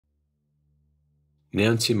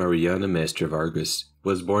Nancy Mariana Mestre Vargas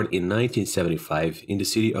was born in 1975 in the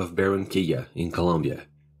city of Barranquilla in Colombia.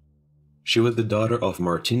 She was the daughter of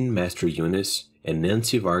Martin Mestre Yunes and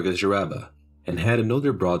Nancy Vargas Jaraba, and had an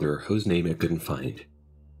older brother whose name I couldn't find.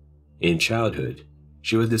 In childhood,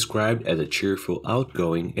 she was described as a cheerful,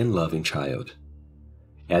 outgoing, and loving child.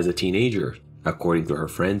 As a teenager, according to her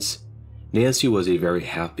friends, Nancy was a very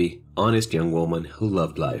happy, honest young woman who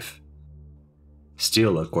loved life.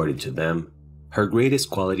 Still, according to them, her greatest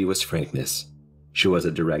quality was frankness. She was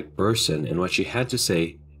a direct person, and what she had to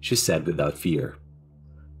say, she said without fear.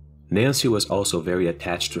 Nancy was also very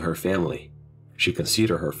attached to her family. She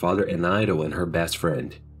considered her father an idol and her best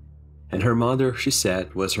friend. And her mother, she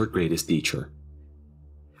said, was her greatest teacher.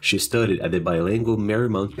 She studied at the bilingual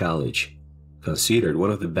Marymount College, considered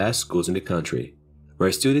one of the best schools in the country,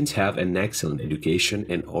 where students have an excellent education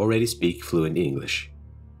and already speak fluent English.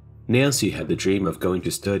 Nancy had the dream of going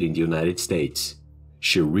to study in the United States.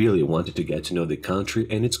 She really wanted to get to know the country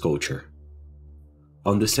and its culture.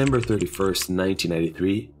 On December 31st,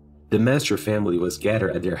 1993, the Mestre family was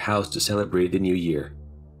gathered at their house to celebrate the new year.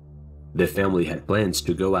 The family had plans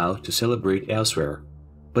to go out to celebrate elsewhere,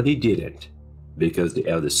 but they didn't, because the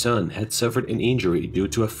eldest son had suffered an injury due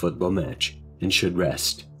to a football match and should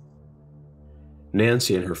rest.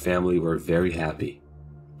 Nancy and her family were very happy.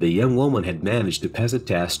 The young woman had managed to pass a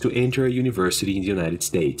test to enter a university in the United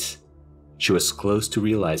States. She was close to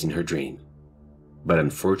realizing her dream. But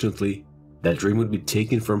unfortunately, that dream would be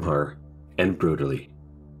taken from her, and brutally.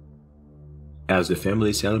 As the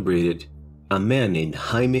family celebrated, a man named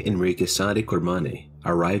Jaime Enrique Sade Cormane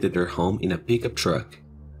arrived at their home in a pickup truck,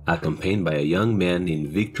 accompanied by a young man named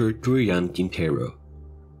Victor Turian Quintero.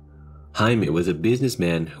 Jaime was a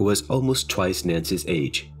businessman who was almost twice Nancy's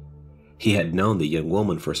age. He had known the young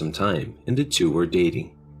woman for some time, and the two were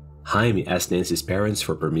dating. Jaime asked Nancy's parents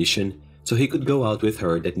for permission so he could go out with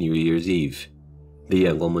her that New Year's Eve. The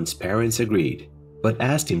young woman's parents agreed, but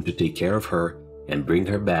asked him to take care of her and bring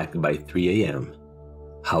her back by 3 a.m.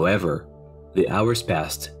 However, the hours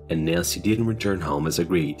passed and Nancy didn't return home as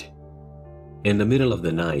agreed. In the middle of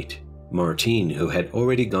the night, Martin, who had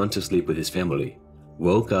already gone to sleep with his family,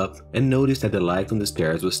 woke up and noticed that the light on the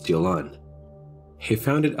stairs was still on. He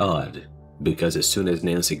found it odd, because as soon as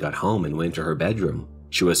Nancy got home and went to her bedroom,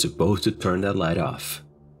 she was supposed to turn that light off.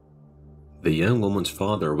 The young woman's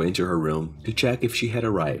father went to her room to check if she had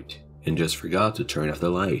arrived and just forgot to turn off the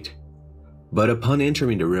light. But upon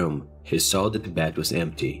entering the room, he saw that the bed was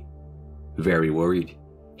empty. Very worried,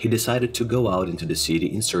 he decided to go out into the city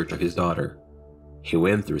in search of his daughter. He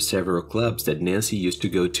went through several clubs that Nancy used to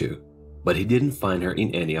go to, but he didn't find her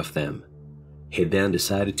in any of them. He then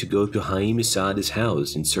decided to go to Jaime Sade's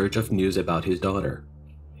house in search of news about his daughter.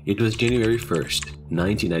 It was January 1st,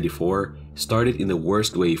 1994, started in the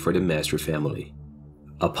worst way for the Mestre family.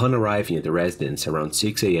 Upon arriving at the residence around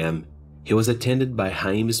 6 a.m., he was attended by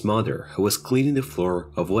Jaime's mother, who was cleaning the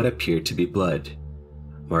floor of what appeared to be blood.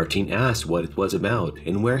 Martin asked what it was about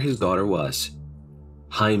and where his daughter was.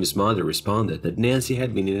 Jaime's mother responded that Nancy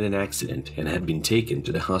had been in an accident and had been taken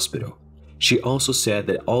to the hospital. She also said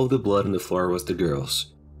that all the blood on the floor was the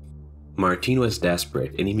girl's. Martin was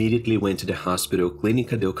desperate and immediately went to the hospital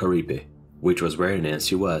Clínica del Caribe, which was where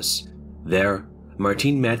Nancy was. There,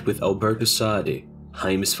 Martin met with Alberto Sade,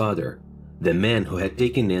 Jaime's father, the man who had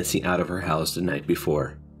taken Nancy out of her house the night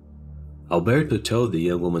before. Alberto told the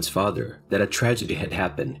young woman's father that a tragedy had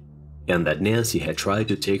happened and that Nancy had tried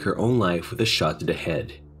to take her own life with a shot to the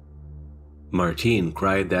head. Martin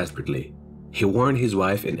cried desperately. He warned his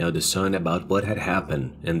wife and eldest son about what had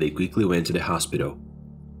happened, and they quickly went to the hospital.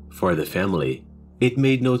 For the family, it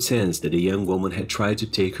made no sense that the young woman had tried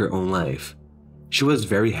to take her own life. She was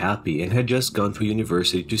very happy and had just gone to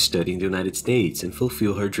university to study in the United States and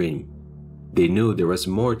fulfill her dream. They knew there was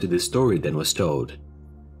more to this story than was told.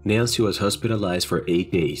 Nancy was hospitalized for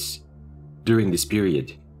 8 days. During this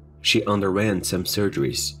period, she underwent some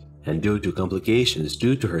surgeries, and due to complications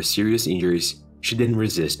due to her serious injuries, she didn't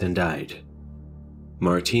resist and died.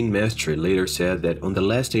 Martin Mestre later said that on the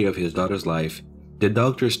last day of his daughter's life, the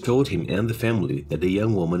doctors told him and the family that the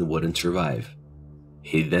young woman wouldn't survive.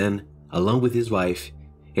 He then, along with his wife,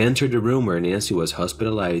 entered the room where Nancy was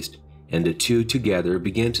hospitalized, and the two together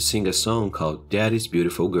began to sing a song called Daddy's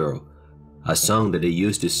Beautiful Girl, a song that they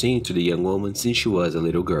used to sing to the young woman since she was a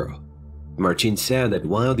little girl. Martin said that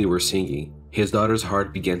while they were singing, his daughter's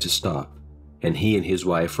heart began to stop, and he and his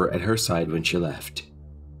wife were at her side when she left.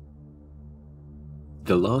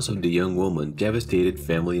 The loss of the young woman devastated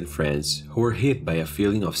family and friends who were hit by a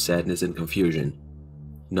feeling of sadness and confusion.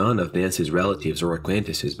 None of Nancy's relatives or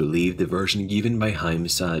acquaintances believed the version given by Jaime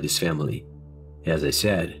Sade's family. As I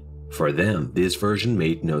said, For them, this version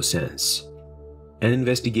made no sense. An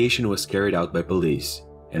investigation was carried out by police,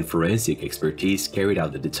 and forensic expertise carried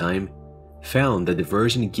out at the time found that the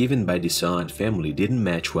version given by the Saad family didn't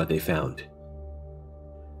match what they found.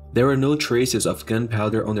 There were no traces of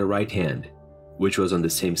gunpowder on the right hand, which was on the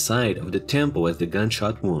same side of the temple as the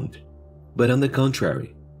gunshot wound, but on the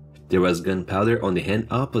contrary, there was gunpowder on the hand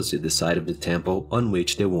opposite the side of the temple on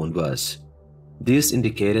which the wound was. This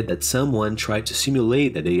indicated that someone tried to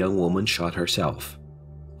simulate that the young woman shot herself.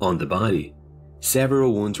 On the body,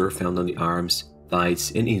 several wounds were found on the arms,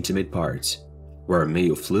 thighs, and intimate parts, where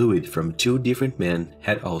male fluid from 2 different men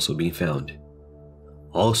had also been found.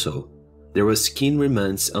 Also, there was skin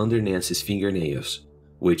remnants under Nancy's fingernails,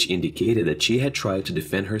 which indicated that she had tried to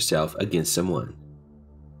defend herself against someone.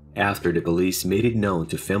 After the police made it known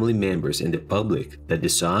to family members and the public that the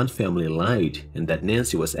Saad family lied and that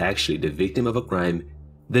Nancy was actually the victim of a crime,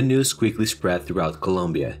 the news quickly spread throughout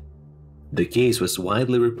Colombia. The case was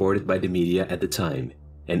widely reported by the media at the time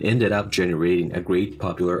and ended up generating a great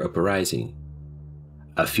popular uprising.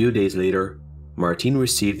 A few days later, Martin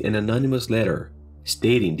received an anonymous letter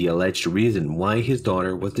stating the alleged reason why his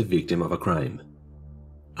daughter was the victim of a crime.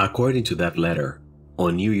 According to that letter,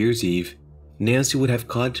 on New Year's Eve, Nancy would have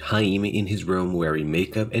caught Jaime in his room wearing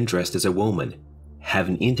makeup and dressed as a woman,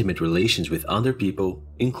 having intimate relations with other people,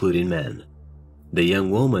 including men. The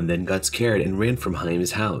young woman then got scared and ran from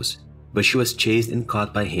Jaime's house, but she was chased and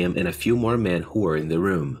caught by him and a few more men who were in the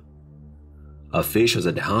room. Officials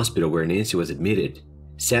at the hospital where Nancy was admitted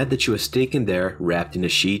said that she was taken there wrapped in a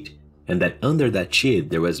sheet and that under that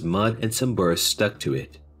sheet there was mud and some burrs stuck to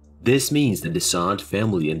it. This means that the Saad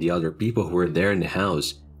family and the other people who were there in the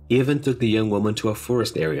house even took the young woman to a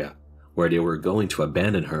forest area where they were going to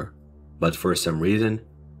abandon her, but for some reason,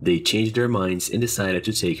 they changed their minds and decided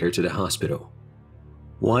to take her to the hospital.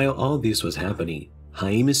 While all this was happening,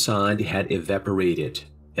 Jaime Saad had evaporated,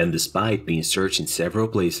 and despite being searched in several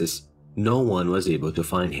places, no one was able to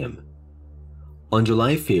find him. On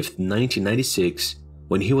July 5, 1996,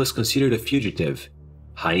 when he was considered a fugitive,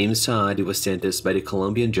 Jaime Saad was sentenced by the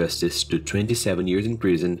Colombian justice to 27 years in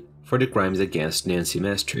prison for the crimes against Nancy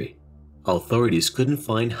Mestre. Authorities couldn't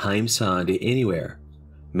find Jaime Saad anywhere.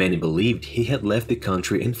 Many believed he had left the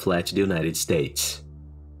country and fled to the United States.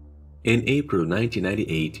 In April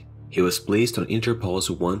 1998, he was placed on Interpol's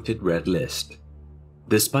wanted red list.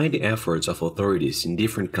 Despite the efforts of authorities in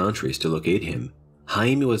different countries to locate him,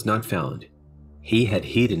 Jaime was not found. He had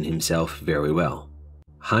hidden himself very well.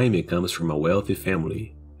 Jaime comes from a wealthy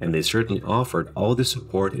family, and they certainly offered all the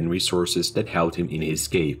support and resources that helped him in his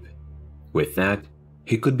escape. With that,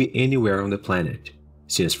 he could be anywhere on the planet,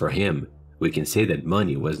 since for him, we can say that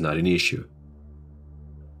money was not an issue.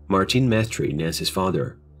 Martin Mestre, Nancy's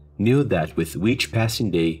father, knew that with each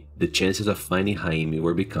passing day, the chances of finding Jaime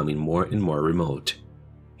were becoming more and more remote.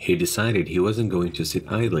 He decided he wasn't going to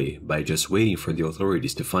sit idly by just waiting for the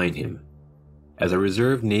authorities to find him. As a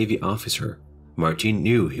reserve Navy officer, Martin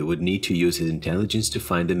knew he would need to use his intelligence to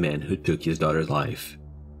find the man who took his daughter's life.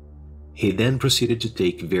 He then proceeded to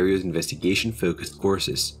take various investigation-focused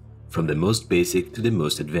courses, from the most basic to the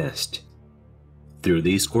most advanced. Through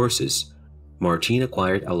these courses, Martin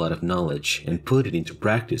acquired a lot of knowledge and put it into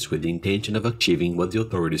practice with the intention of achieving what the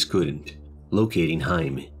authorities couldn't, locating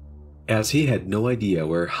Jaime. As he had no idea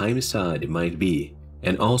where Jaime Saad might be,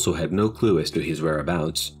 and also had no clue as to his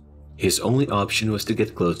whereabouts, his only option was to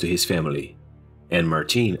get close to his family. And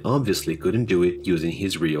Martin obviously couldn't do it using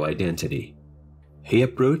his real identity. He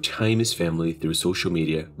approached Jaime's family through social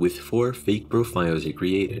media with 4 fake profiles he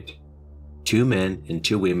created. 2 men and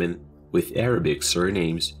 2 women with Arabic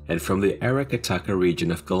surnames and from the Aracataca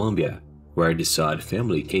region of Colombia, where the Saad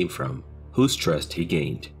family came from, whose trust he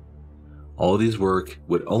gained. All this work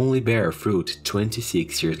would only bear fruit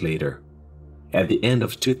 26 years later. At the end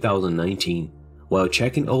of 2019, while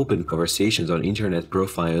checking open conversations on internet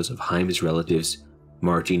profiles of Jaime's relatives,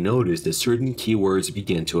 Martin noticed that certain keywords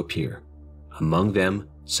began to appear. Among them,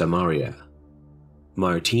 Samaria.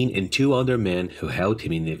 Martin and 2 other men who helped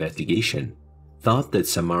him in the investigation thought that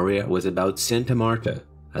Samaria was about Santa Marta,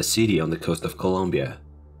 a city on the coast of Colombia.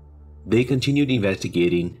 They continued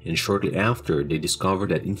investigating, and shortly after they discovered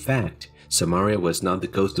that in fact, Samaria was not the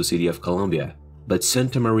coastal city of Colombia, but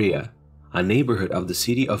Santa Maria, a neighborhood of the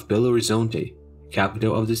city of Belo Horizonte,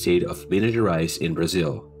 capital of the state of Minas Gerais in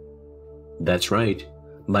Brazil. That's right,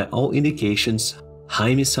 by all indications,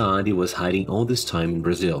 Jaime Saad was hiding all this time in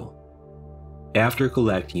Brazil. After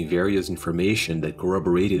collecting various information that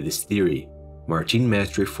corroborated this theory, Martin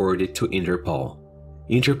Mestre forwarded it to Interpol.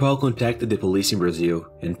 Interpol contacted the police in Brazil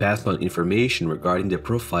and passed on information regarding the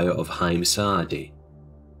profile of Jaime Saad.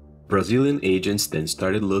 Brazilian agents then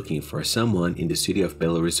started looking for someone in the city of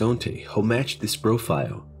Belo Horizonte who matched this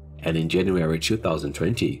profile, and in January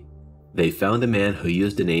 2020, they found a man who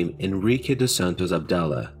used the name Henrique dos Santos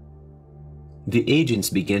Abdallah. The agents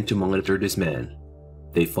began to monitor this man.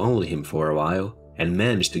 They followed him for a while and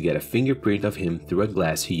managed to get a fingerprint of him through a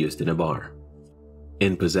glass he used in a bar.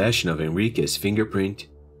 In possession of Henrique's fingerprint,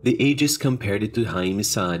 the agents compared it to Jaime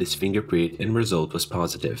Saad's fingerprint and result was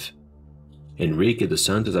positive. Henrique dos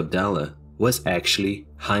Santos Abdallah was actually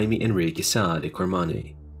Jaime Henrique Saad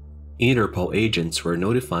Cormane. Interpol agents were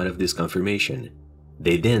notified of this confirmation.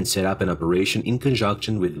 They then set up an operation in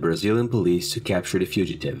conjunction with Brazilian police to capture the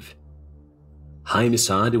fugitive. Jaime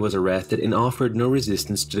Saad was arrested and offered no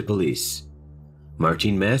resistance to the police.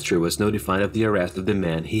 Nancy Mestre was notified of the arrest of the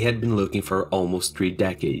man he had been looking for almost 3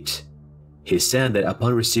 decades. He said that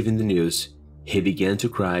upon receiving the news, he began to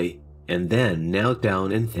cry and then knelt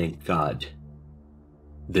down and thanked God.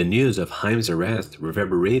 The news of Jaime's arrest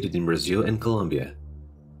reverberated in Brazil and Colombia.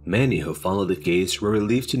 Many who followed the case were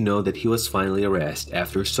relieved to know that he was finally arrested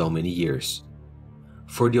after so many years.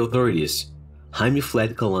 For the authorities, Jaime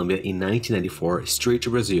fled Colombia in 1994 straight to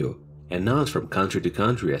Brazil, and not from country to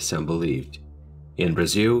country as some believed. In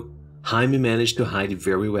Brazil, Jaime managed to hide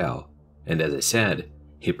very well, and as I said,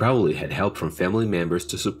 he probably had help from family members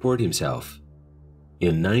to support himself.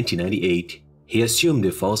 In 1998, he assumed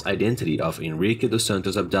the false identity of Henrique dos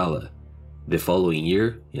Santos Abdallah. The following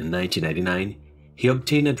year, in 1999, he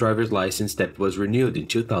obtained a driver's license that was renewed in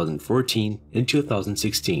 2014 and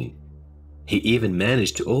 2016. He even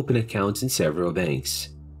managed to open accounts in several banks.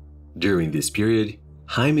 During this period,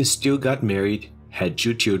 Jaime still got married, had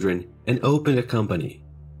 2 children, and opened a company.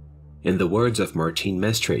 In the words of Nancy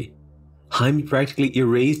Mestre, Jaime practically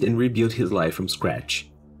erased and rebuilt his life from scratch.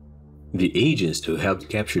 The agents who helped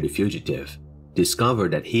capture the fugitive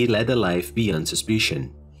discovered that he led a life beyond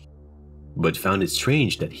suspicion, but found it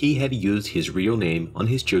strange that he had used his real name on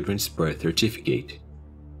his children's birth certificate.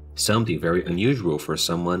 Something very unusual for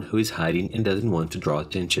someone who is hiding and doesn't want to draw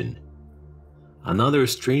attention. Another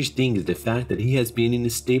strange thing is the fact that he has been in a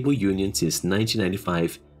stable union since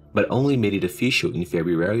 1995 but only made it official in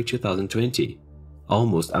February 2020,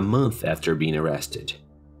 almost a month after being arrested.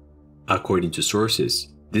 According to sources,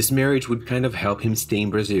 this marriage would kind of help him stay in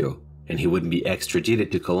Brazil, and he wouldn't be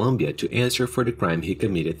extradited to Colombia to answer for the crime he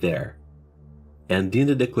committed there. And in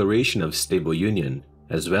the declaration of stable union,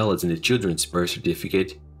 as well as in the children's birth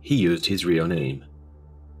certificate, he used his real name.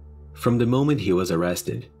 From the moment he was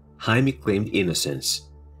arrested, Jaime claimed innocence.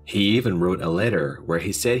 He even wrote a letter where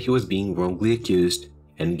he said he was being wrongly accused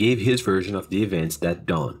and gave his version of the events that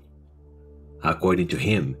dawn. According to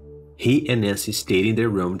him, he and Nancy stayed in their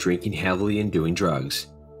room drinking heavily and doing drugs.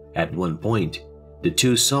 At one point, the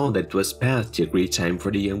two saw that it was past the agreed time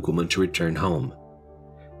for the young woman to return home.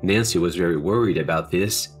 Nancy was very worried about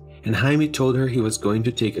this, and Jaime told her he was going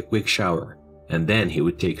to take a quick shower, and then he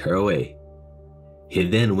would take her away. He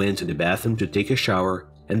then went to the bathroom to take a shower,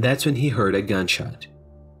 and that's when he heard a gunshot.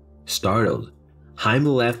 Startled, Jaime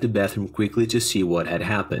left the bathroom quickly to see what had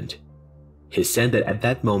happened. He said that at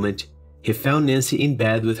that moment, he found Nancy in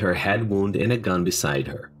bed with her head wound and a gun beside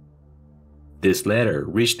her. This letter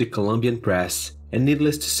reached the Colombian press, and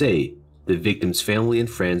needless to say, the victim's family and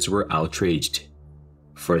friends were outraged.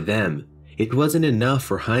 For them, it wasn't enough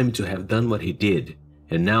for Jaime to have done what he did,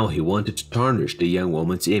 and now he wanted to tarnish the young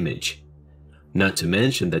woman's image. Not to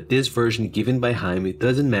mention that this version given by Jaime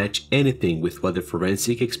doesn't match anything with what the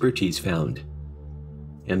forensic expertise found.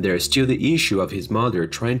 And there's still the issue of his mother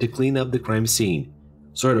trying to clean up the crime scene,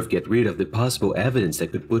 sort of get rid of the possible evidence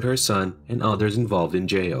that could put her son and others involved in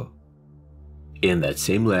jail. In that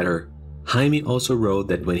same letter, Jaime also wrote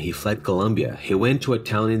that when he fled Colombia, he went to a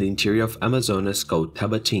town in the interior of Amazonas called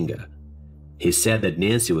Tabatinga. He said that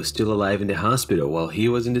Nancy was still alive in the hospital while he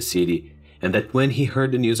was in the city, and that when he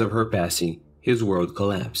heard the news of her passing, his world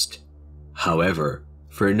collapsed. However,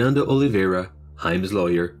 Fernando Oliveira, Jaime's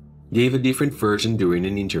lawyer, gave a different version during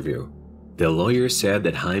an interview. The lawyer said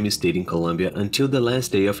that Jaime stayed in Colombia until the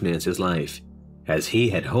last day of Nancy's life, as he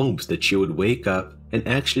had hopes that she would wake up and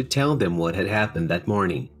actually tell them what had happened that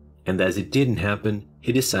morning, and as it didn't happen,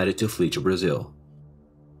 he decided to flee to Brazil.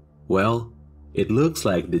 Well, it looks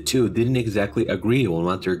like the two didn't exactly agree on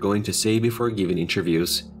what they're going to say before giving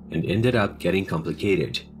interviews, and ended up getting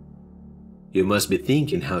complicated. You must be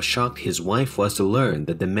thinking how shocked his wife was to learn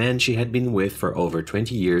that the man she had been with for over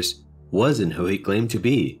 20 years wasn't who he claimed to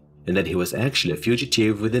be, and that he was actually a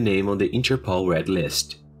fugitive with a name on the Interpol Red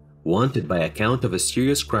List, wanted by account of a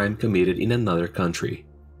serious crime committed in another country.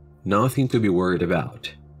 Nothing to be worried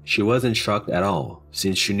about. She wasn't shocked at all,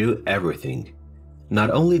 since she knew everything. Not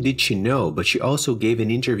only did she know, but she also gave an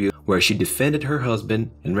interview where she defended her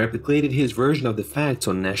husband and replicated his version of the facts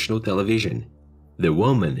on national television. The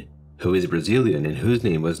woman, who is Brazilian and whose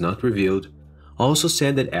name was not revealed, also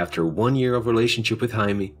said that after 1 year of relationship with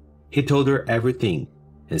Jaime, he told her everything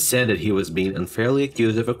and said that he was being unfairly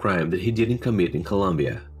accused of a crime that he didn't commit in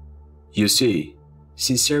Colombia. You see,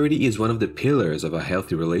 sincerity is one of the pillars of a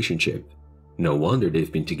healthy relationship. No wonder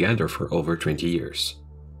they've been together for over 20 years.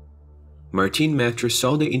 Nancy Mestre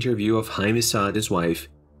saw the interview of Jaime Saad's wife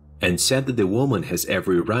and said that the woman has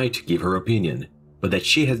every right to give her opinion, but that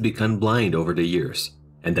she has become blind over the years,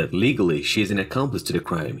 and that legally she is an accomplice to the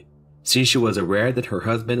crime, since she was aware that her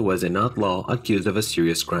husband was an outlaw accused of a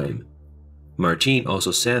serious crime. Martin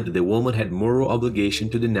also said that the woman had moral obligation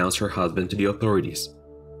to denounce her husband to the authorities,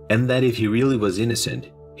 and that if he really was innocent,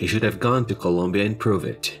 he should have gone to Colombia and prove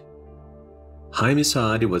it. Jaime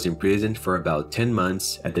Saad was imprisoned for about 10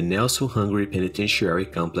 months at the Nelson Hungary Penitentiary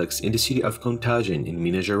Complex in the city of Contagem in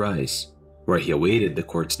Minas Gerais, where he awaited the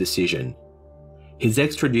court's decision. His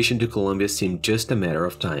extradition to Colombia seemed just a matter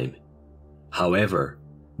of time. However,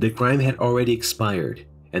 the crime had already expired,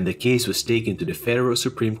 and the case was taken to the Federal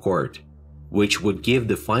Supreme Court, which would give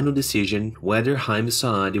the final decision whether Jaime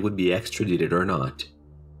Saad would be extradited or not.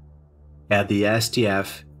 At the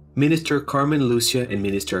STF, Minister Carmen Lucia and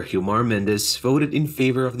Minister Gilmar Mendes voted in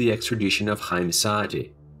favor of the extradition of Jaime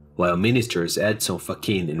Saad, while Ministers Edson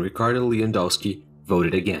Fachin and Ricardo Lewandowski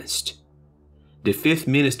voted against. The fifth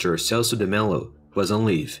minister, Celso de Mello, was on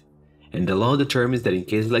leave, and the law determines that in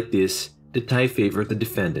cases like this, the tie favored the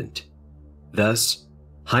defendant. Thus,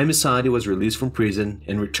 Jaime Saad was released from prison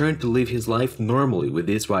and returned to live his life normally with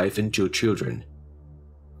his wife and 2 children.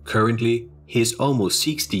 Currently, he is almost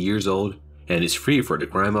 60 years old and is free for the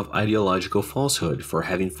crime of ideological falsehood for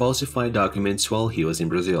having falsified documents while he was in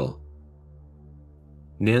Brazil.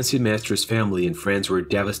 Nancy Mestre's family and friends were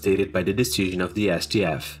devastated by the decision of the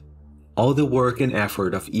STF. All the work and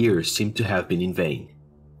effort of years seemed to have been in vain.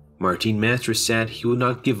 Nancy Mestre said he would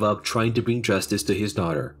not give up trying to bring justice to his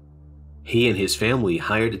daughter. He and his family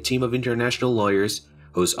hired a team of international lawyers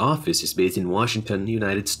whose office is based in Washington,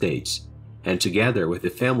 United States, and together with the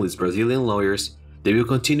family's Brazilian lawyers, they will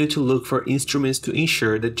continue to look for instruments to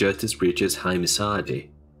ensure that justice reaches Jaime Saad.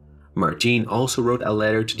 Martin also wrote a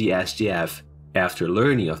letter to the STF after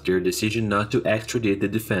learning of their decision not to extradite the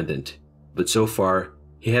defendant, but so far,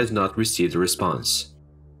 he has not received a response.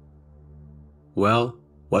 Well,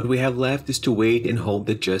 what we have left is to wait and hope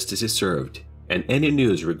that justice is served, and any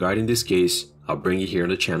news regarding this case, I'll bring it here on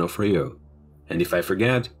the channel for you. And if I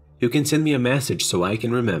forget, you can send me a message so I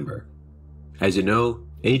can remember. As you know,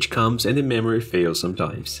 age comes and the memory fails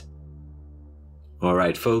sometimes.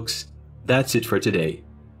 Alright folks, that's it for today.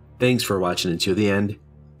 Thanks for watching until the end,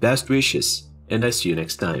 best wishes, and I see you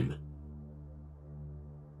next time.